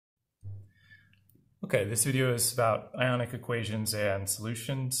Okay, this video is about ionic equations and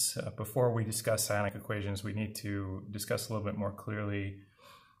solutions. Before we discuss ionic equations, we need to discuss a little bit more clearly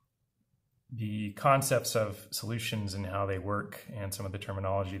the concepts of solutions and how they work and some of the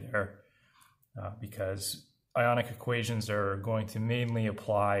terminology there, because ionic equations are going to mainly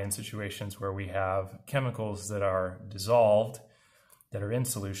apply in situations where we have chemicals that are dissolved, that are in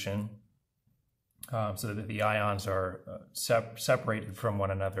solution, so that the ions are separated from one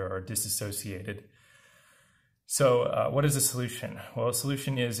another or disassociated. So what is a solution? Well, a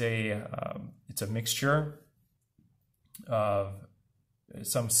solution is it's a mixture of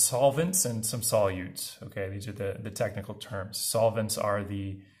some solvents and some solutes. Okay, these are the technical terms. Solvents are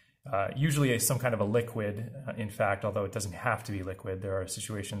usually some kind of a liquid. In fact, although it doesn't have to be liquid, there are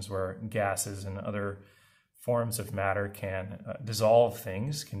situations where gases and other forms of matter can dissolve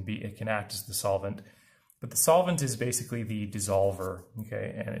things. It can act as the solvent. But the solvent is basically the dissolver,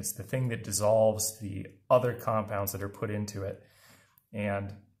 okay? And it's the thing that dissolves the other compounds that are put into it.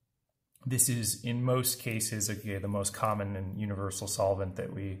 And this is, in most cases, okay, the most common and universal solvent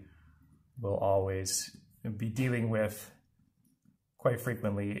that we will always be dealing with quite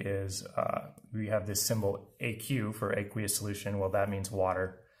frequently is, we have this symbol AQ for aqueous solution. Well, that means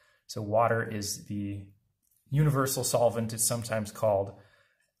water. So water is the universal solvent, it's sometimes called.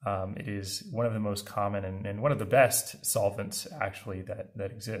 It is one of the most common and one of the best solvents actually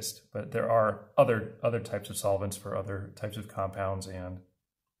that exist. But there are other types of solvents for other types of compounds, and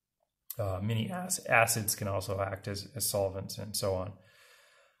many acids can also act as solvents and so on.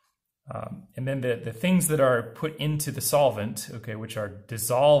 And then the things that are put into the solvent, okay, which are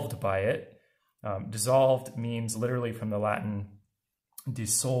dissolved by it. Dissolved means literally from the Latin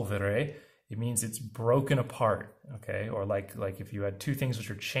dissolvere. It means it's broken apart, okay? Or like if you had two things which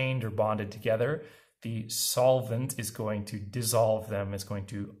are chained or bonded together, the solvent is going to dissolve them, it's going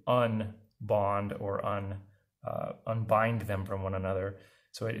to unbond or unbind them from one another.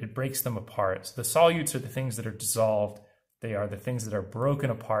 So it breaks them apart. So the solutes are the things that are dissolved. They are the things that are broken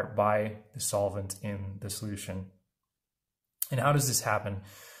apart by the solvent in the solution. And how does this happen?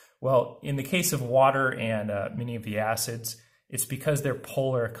 Well, in the case of water and many of the acids, it's because they're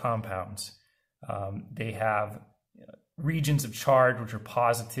polar compounds. They have regions of charge which are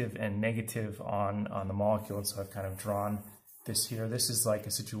positive and negative on the molecule. And so I've kind of drawn this here. This is like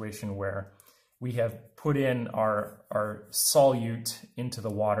a situation where we have put in our solute into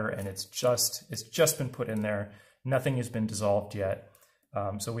the water, and it's just been put in there. Nothing has been dissolved yet.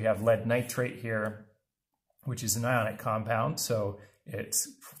 So we have lead nitrate here, which is an ionic compound. So it's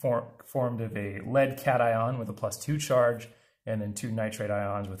formed of a lead cation with a +2 charge, and then 2 nitrate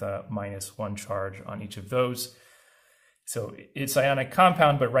ions with a -1 charge on each of those. So it's ionic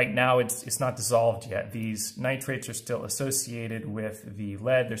compound, but right now it's not dissolved yet. These nitrates are still associated with the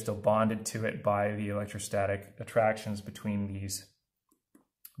lead. They're still bonded to it by the electrostatic attractions between these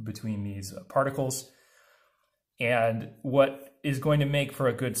particles. And what is going to make for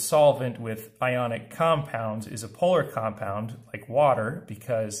a good solvent with ionic compounds is a polar compound like water,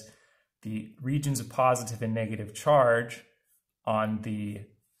 because the regions of positive and negative charge on the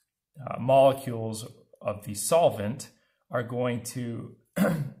molecules of the solvent are going to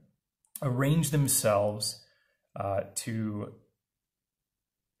arrange themselves to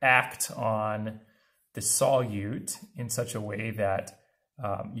act on the solute in such a way that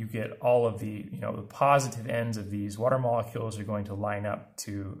you get all of the positive ends of these water molecules are going to line up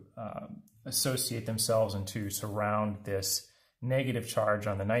to associate themselves and to surround this negative charge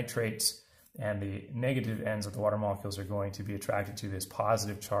on the nitrates, and the negative ends of the water molecules are going to be attracted to this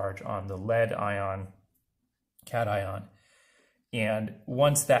positive charge on the lead ion cation. And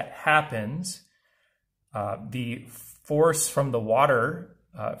once that happens, the force from the water,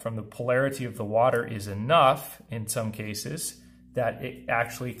 from the polarity of the water, is enough in some cases that it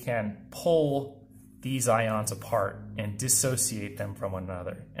actually can pull these ions apart and dissociate them from one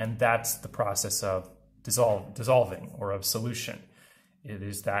another. And that's the process of dissolving or of solution.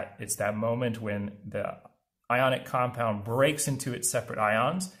 It's that moment when the ionic compound breaks into its separate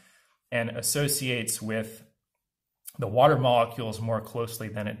ions and associates with the water molecules more closely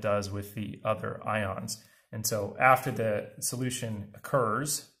than it does with the other ions. And so after the solution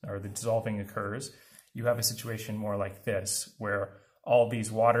occurs, or the dissolving occurs, you have a situation more like this, where all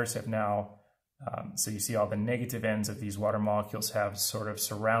these waters have now, so you see all the negative ends of these water molecules have sort of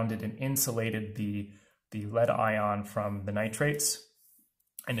surrounded and insulated the lead ion from the nitrates,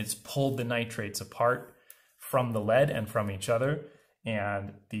 and it's pulled the nitrates apart from the lead and from each other,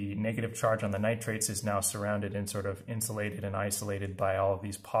 and the negative charge on the nitrates is now surrounded and sort of insulated and isolated by all of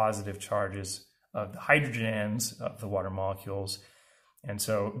these positive charges of the hydrogen ends of the water molecules, And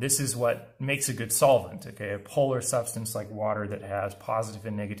so this is what makes a good solvent, okay? A polar substance like water that has positive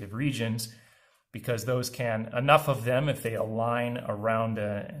and negative regions, because those can, enough of them, if they align around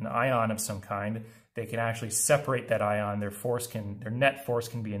an ion of some kind, they can actually separate that ion. Their net force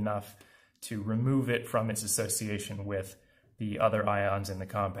can be enough to remove it from its association with the other ions in the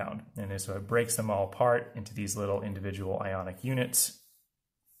compound. And so it breaks them all apart into these little individual ionic units.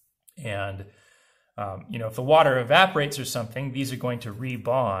 And if the water evaporates or something, these are going to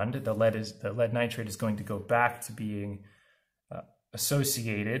rebond. The lead nitrate is going to go back to being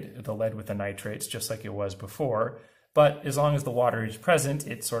associated, the lead with the nitrates, just like it was before. But as long as the water is present,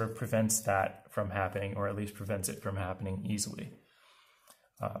 it sort of prevents that from happening, or at least prevents it from happening easily.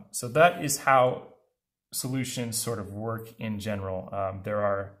 So that is how solutions sort of work in general. There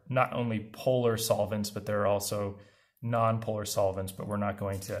are not only polar solvents, but there are also non-polar solvents, but we're not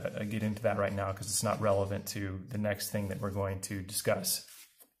going to get into that right now because it's not relevant to the next thing that we're going to discuss,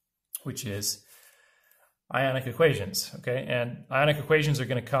 which is ionic equations, okay? And ionic equations are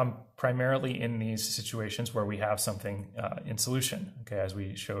going to come primarily in these situations where we have something in solution, okay, as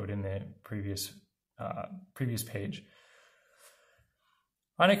we showed in the previous page.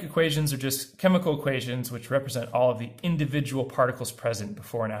 Ionic equations are just chemical equations which represent all of the individual particles present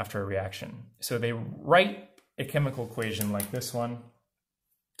before and after a reaction. So they write a chemical equation like this one.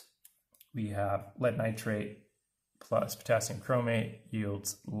 We have lead nitrate plus potassium chromate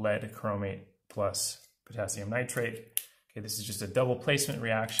yields lead chromate plus potassium nitrate. Okay, this is just a double placement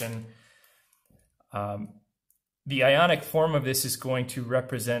reaction. The ionic form of this is going to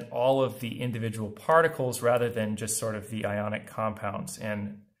represent all of the individual particles rather than just sort of the ionic compounds.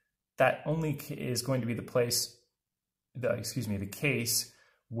 And that only is going to be the case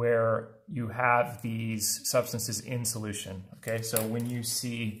where you have these substances in solution. Okay, so when you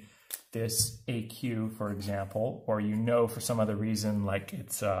see this AQ, for example, or for some other reason, like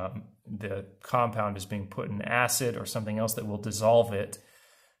it's the compound is being put in acid or something else that will dissolve it,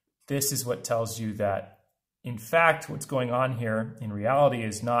 this is what tells you that in fact, what's going on here in reality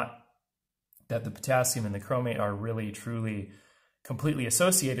is not that the potassium and the chromate are really, truly, completely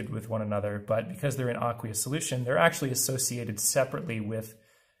associated with one another, but because they're in aqueous solution, they're actually associated separately with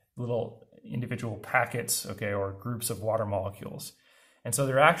little individual packets, okay, or groups of water molecules. And so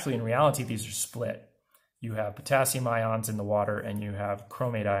they're actually, in reality, these are split. You have potassium ions in the water and you have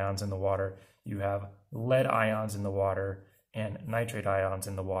chromate ions in the water. You have lead ions in the water and nitrate ions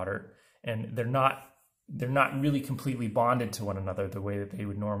in the water. And they're not really completely bonded to one another the way that they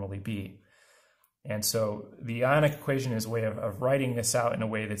would normally be. And so the ionic equation is a way of writing this out in a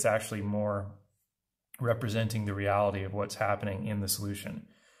way that's actually more representing the reality of what's happening in the solution.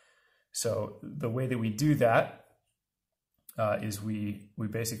 So the way that we do that is we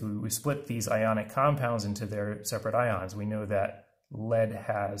split these ionic compounds into their separate ions. We know that lead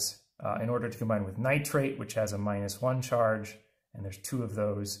has, in order to combine with nitrate, which has a -1 charge, and there's 2 of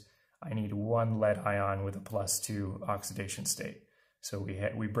those, I need 1 lead ion with a +2 oxidation state. So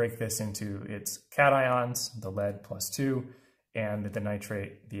we break this into its cations, the lead +2, and the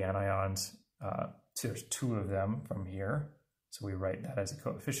nitrate, the anions. There's 2 of them from here. So we write that as a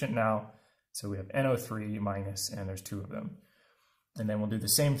coefficient now. So we have NO3 minus, and there's 2 of them. And then we'll do the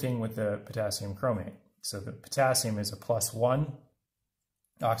same thing with the potassium chromate. So the potassium is a +1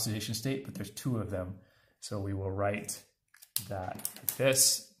 oxidation state, but there's 2 of them. So we will write that like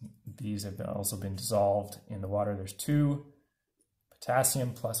this. These have also been dissolved in the water. There's 2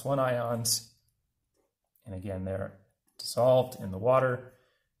 potassium +1 ions. And again, they're dissolved in the water.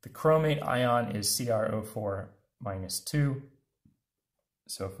 The chromate ion is CrO4 -2.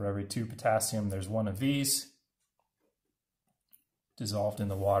 So for every 2 potassium, there's 1 of these dissolved in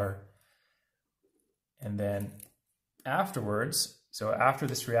the water. And then afterwards, so after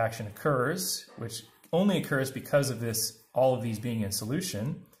this reaction occurs, which only occurs because of all of these being in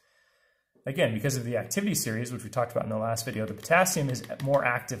solution, again, because of the activity series, which we talked about in the last video, the potassium is more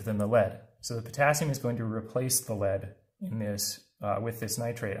active than the lead. So the potassium is going to replace the lead in this with this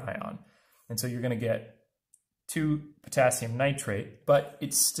nitrate ion. And so you're going to get 2 potassium nitrate, but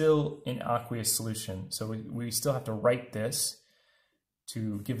it's still in aqueous solution. So we still have to write this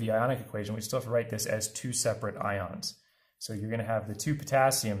to give the ionic equation. We still have to write this as 2 separate ions. So you're going to have the 2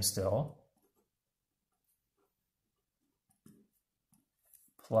 potassium still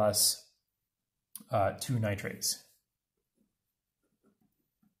plus 2 nitrates.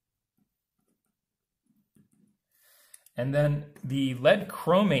 And then the lead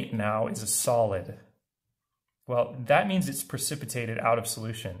chromate now is a solid. Well, that means it's precipitated out of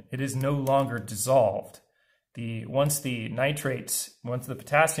solution. It is no longer dissolved. Once the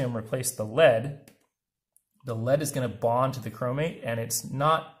potassium replaced the lead, the lead is going to bond to the chromate, and it's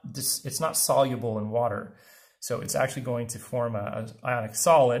not soluble in water. So it's actually going to form an ionic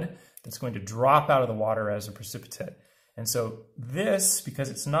solid that's going to drop out of the water as a precipitate. And so this, because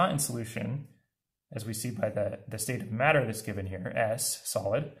it's not in solution, as we see by the state of matter that's given here, S,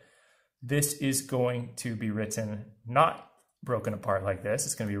 solid, this is going to be written not broken apart like this.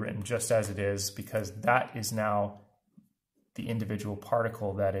 It's going to be written just as it is, because that is now the individual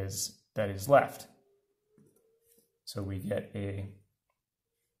particle that is left. So we get a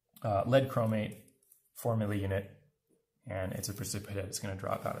lead chromate formula unit, and it's a precipitate. It's going to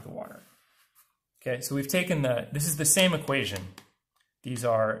drop out of the water. Okay, so we've taken this is the same equation. These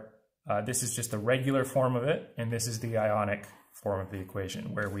are, this is just the regular form of it, and this is the ionic form of the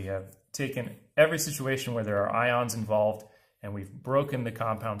equation, where we have taken every situation where there are ions involved, and we've broken the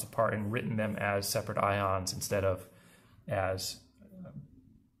compounds apart and written them as separate ions instead of as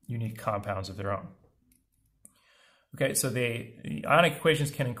unique compounds of their own. Okay, so the ionic equations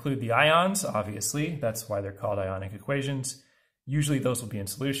can include the ions, obviously. That's why they're called ionic equations. Usually those will be in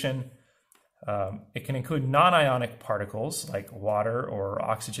solution. It can include non-ionic particles like water or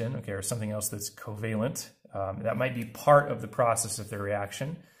oxygen, okay, or something else that's covalent. That might be part of the process of the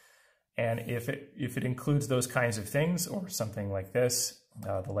reaction. And if it includes those kinds of things, or something like this,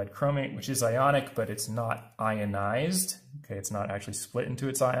 the lead chromate, which is ionic, but it's not ionized, okay, it's not actually split into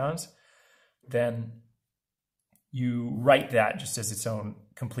its ions, then you write that just as its own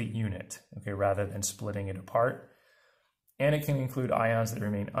complete unit, okay, rather than splitting it apart. And it can include ions that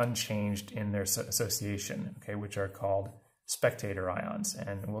remain unchanged in their association, okay, which are called spectator ions.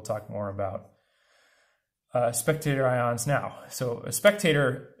 And we'll talk more about spectator ions now. So a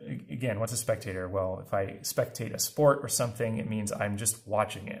spectator, again, what's a spectator? Well, if I spectate a sport or something, it means I'm just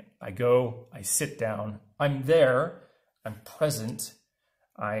watching it. I go, I sit down, I'm there, I'm present,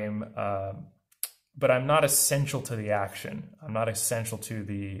 but I'm not essential to the action. I'm not essential to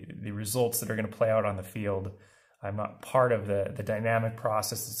the results that are going to play out on the field. I'm not part of the dynamic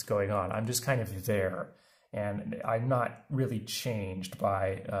process that's going on. I'm just kind of there, and I'm not really changed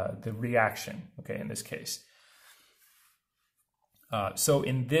by the reaction, okay, in this case. So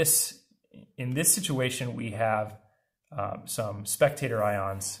in this situation, we have some spectator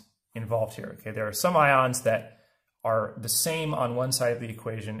ions involved here, okay? There are some ions that are the same on one side of the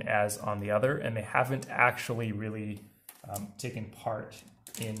equation as on the other, and they haven't actually really taken part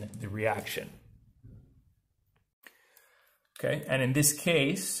in the reaction. Okay, and in this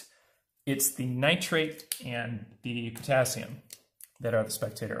case, it's the nitrate and the potassium that are the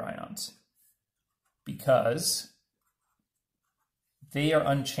spectator ions, because they are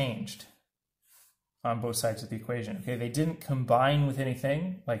unchanged on both sides of the equation. Okay, they didn't combine with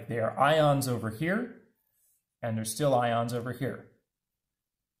anything, like they are ions over here, and they're still ions over here.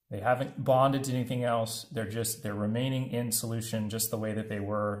 They haven't bonded to anything else. They're remaining in solution just the way that they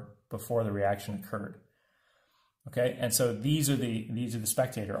were before the reaction occurred. Okay, and so these are the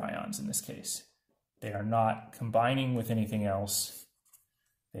spectator ions in this case. They are not combining with anything else.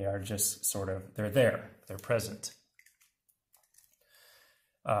 They are just sort of, they're present.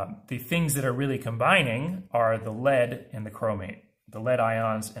 The things that are really combining are the lead and the chromate. The lead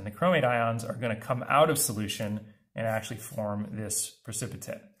ions and the chromate ions are going to come out of solution and actually form this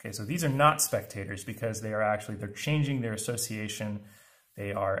precipitate. Okay, so these are not spectators, because they're changing their association.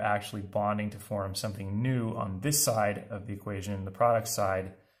 They are actually bonding to form something new on this side of the equation, the product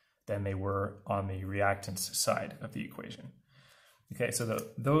side, than they were on the reactants side of the equation. Okay, so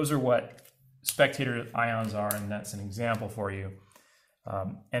those are what spectator ions are, and that's an example for you.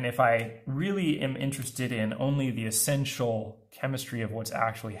 And if I really am interested in only the essential chemistry of what's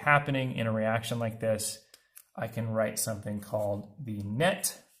actually happening in a reaction like this, I can write something called the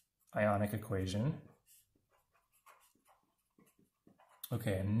net ionic equation.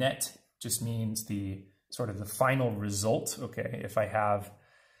 Okay, and net just means the sort of the final result. Okay, if I have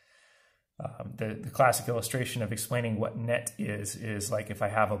the classic illustration of explaining what net is like if I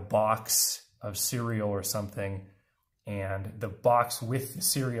have a box of cereal or something, and the box with the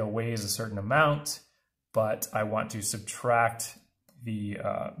cereal weighs a certain amount, but I want to subtract the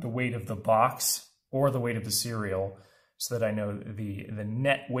weight of the box or the weight of the cereal, so that I know the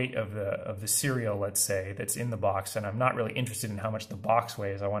net weight of the cereal, let's say, that's in the box, and I'm not really interested in how much the box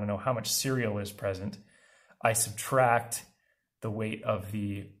weighs. I want to know how much cereal is present. I subtract the weight of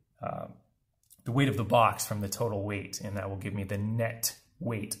the box from the total weight, and that will give me the net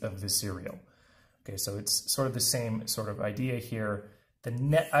weight of the cereal. Okay, so it's sort of the same sort of idea here. The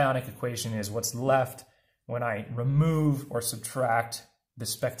net ionic equation is what's left when I remove or subtract the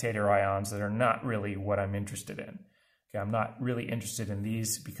spectator ions that are not really what I'm interested in. Okay, I'm not really interested in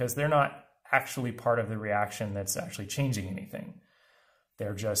these because they're not actually part of the reaction that's actually changing anything.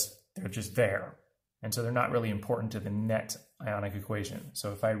 They're just there. And so they're not really important to the net ionic equation.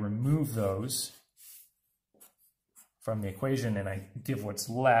 So if I remove those from the equation and I give what's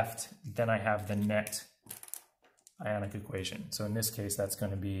left, then I have the net ionic equation. So in this case, that's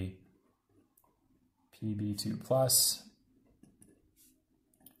going to be Pb2 plus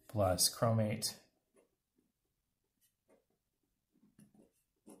chromate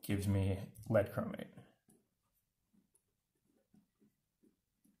gives me lead chromate.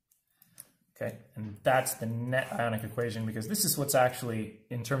 Okay, and that's the net ionic equation, because this is what's actually,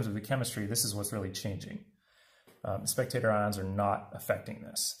 in terms of the chemistry, this is what's really changing. Spectator ions are not affecting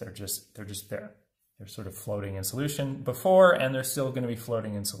this. They're just there. They're sort of floating in solution before, and they're still going to be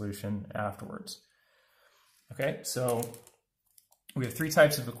floating in solution afterwards. Okay, so we have three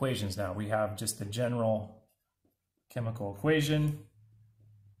types of equations now. We have just the general chemical equation.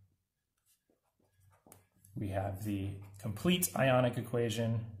 We have the complete ionic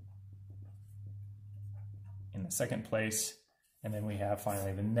equation in the second place, and then we have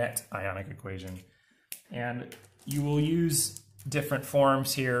finally the net ionic equation. And you will use different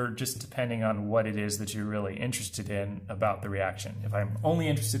forms here just depending on what it is that you're really interested in about the reaction. If I'm only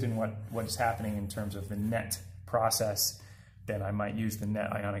interested in what is happening in terms of the net process, then I might use the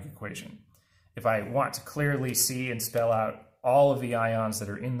net ionic equation. If I want to clearly see and spell out all of the ions that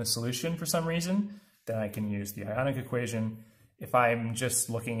are in the solution for some reason, then I can use the ionic equation. If I'm just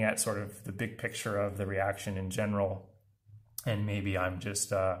looking at sort of the big picture of the reaction in general, and maybe I'm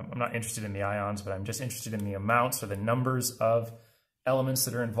just, I'm not interested in the ions, but I'm just interested in the amounts or the numbers of elements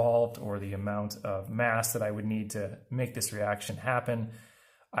that are involved, or the amount of mass that I would need to make this reaction happen,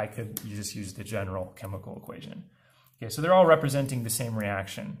 I could just use the general chemical equation. Okay, so they're all representing the same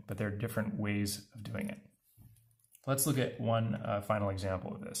reaction, but there are different ways of doing it. Let's look at one final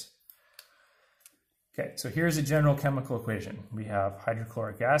example of this. Okay, so here's a general chemical equation. We have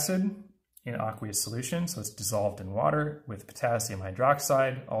hydrochloric acid in aqueous solution, so it's dissolved in water, with potassium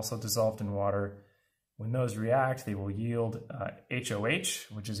hydroxide, also dissolved in water. When those react, they will yield HOH,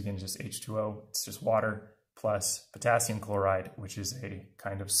 which is again just H2O, it's just water, plus potassium chloride, which is a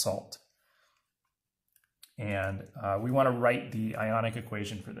kind of salt. And we want to write the ionic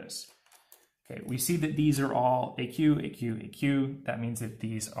equation for this. Okay, we see that these are all AQ, AQ, AQ. That means that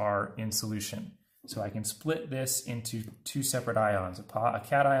these are in solution. So I can split this into two separate ions, a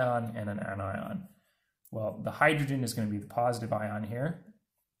cation and an anion. Well, the hydrogen is going to be the positive ion here.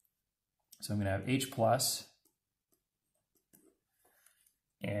 So I'm going to have H plus,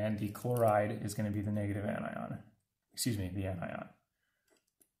 and the chloride is going to be the negative anion. Excuse me, the anion.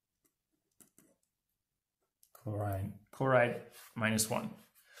 Chloride -1.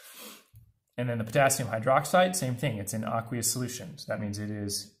 And then the potassium hydroxide, same thing. It's in aqueous solution. So that means it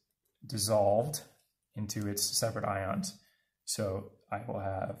is dissolved into its separate ions. So I will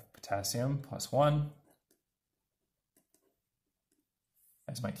have potassium +1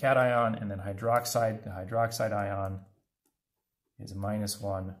 as my cation, and then hydroxide, the hydroxide ion is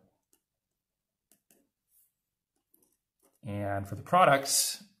 -1. And for the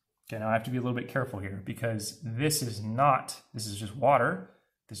products, okay, now I have to be a little bit careful here, because this is just water.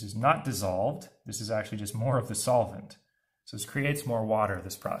 This is not dissolved. This is actually just more of the solvent. So this creates more water,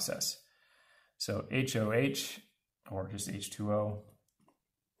 this process. So HOH, or just H2O,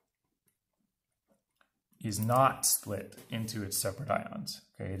 is not split into its separate ions.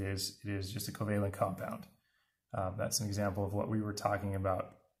 Okay, it is just a covalent compound. That's an example of what we were talking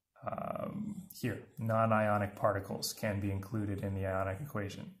about here. Non-ionic particles can be included in the ionic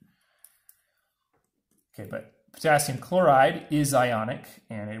equation. Okay, but potassium chloride is ionic,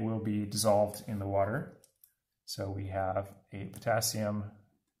 and it will be dissolved in the water. So we have a potassium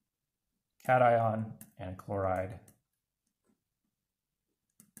cation and chloride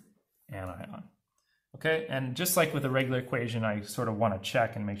anion. Okay, and just like with a regular equation, I sort of want to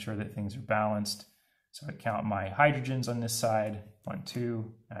check and make sure that things are balanced. So I count my hydrogens on this side, 1,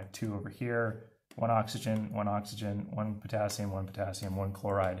 2, I have 2 over here, 1 oxygen, 1 potassium, 1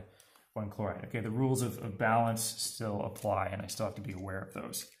 chloride, 1 chloride. Okay, the rules of balance still apply, and I still have to be aware of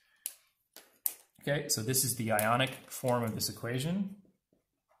those. Okay, so this is the ionic form of this equation.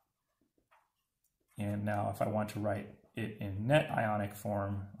 And now if I want to write it in net ionic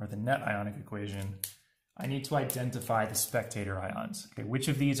form, or the net ionic equation, I need to identify the spectator ions. Okay, which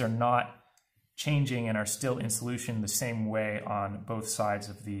of these are not changing and are still in solution the same way on both sides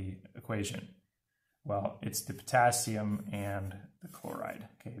of the equation? Well, it's the potassium and the chloride.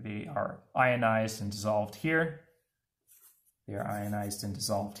 Okay, they are ionized and dissolved here. They are ionized and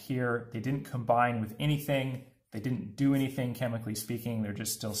dissolved here. They didn't combine with anything. They didn't do anything chemically speaking. They're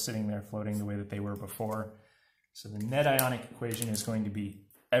just still sitting there floating the way that they were before. So the net ionic equation is going to be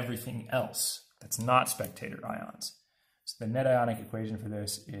everything else that's not spectator ions. So the net ionic equation for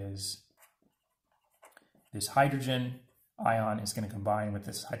this is this hydrogen ion is going to combine with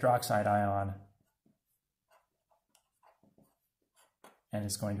this hydroxide ion, and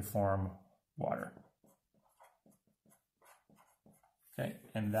it's going to form water. Okay,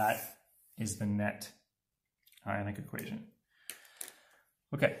 and that is the net ionic equation.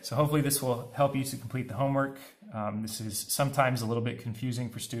 Okay, so hopefully this will help you to complete the homework. This is sometimes a little bit confusing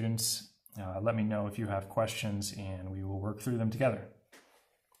for students. Let me know if you have questions and we will work through them together.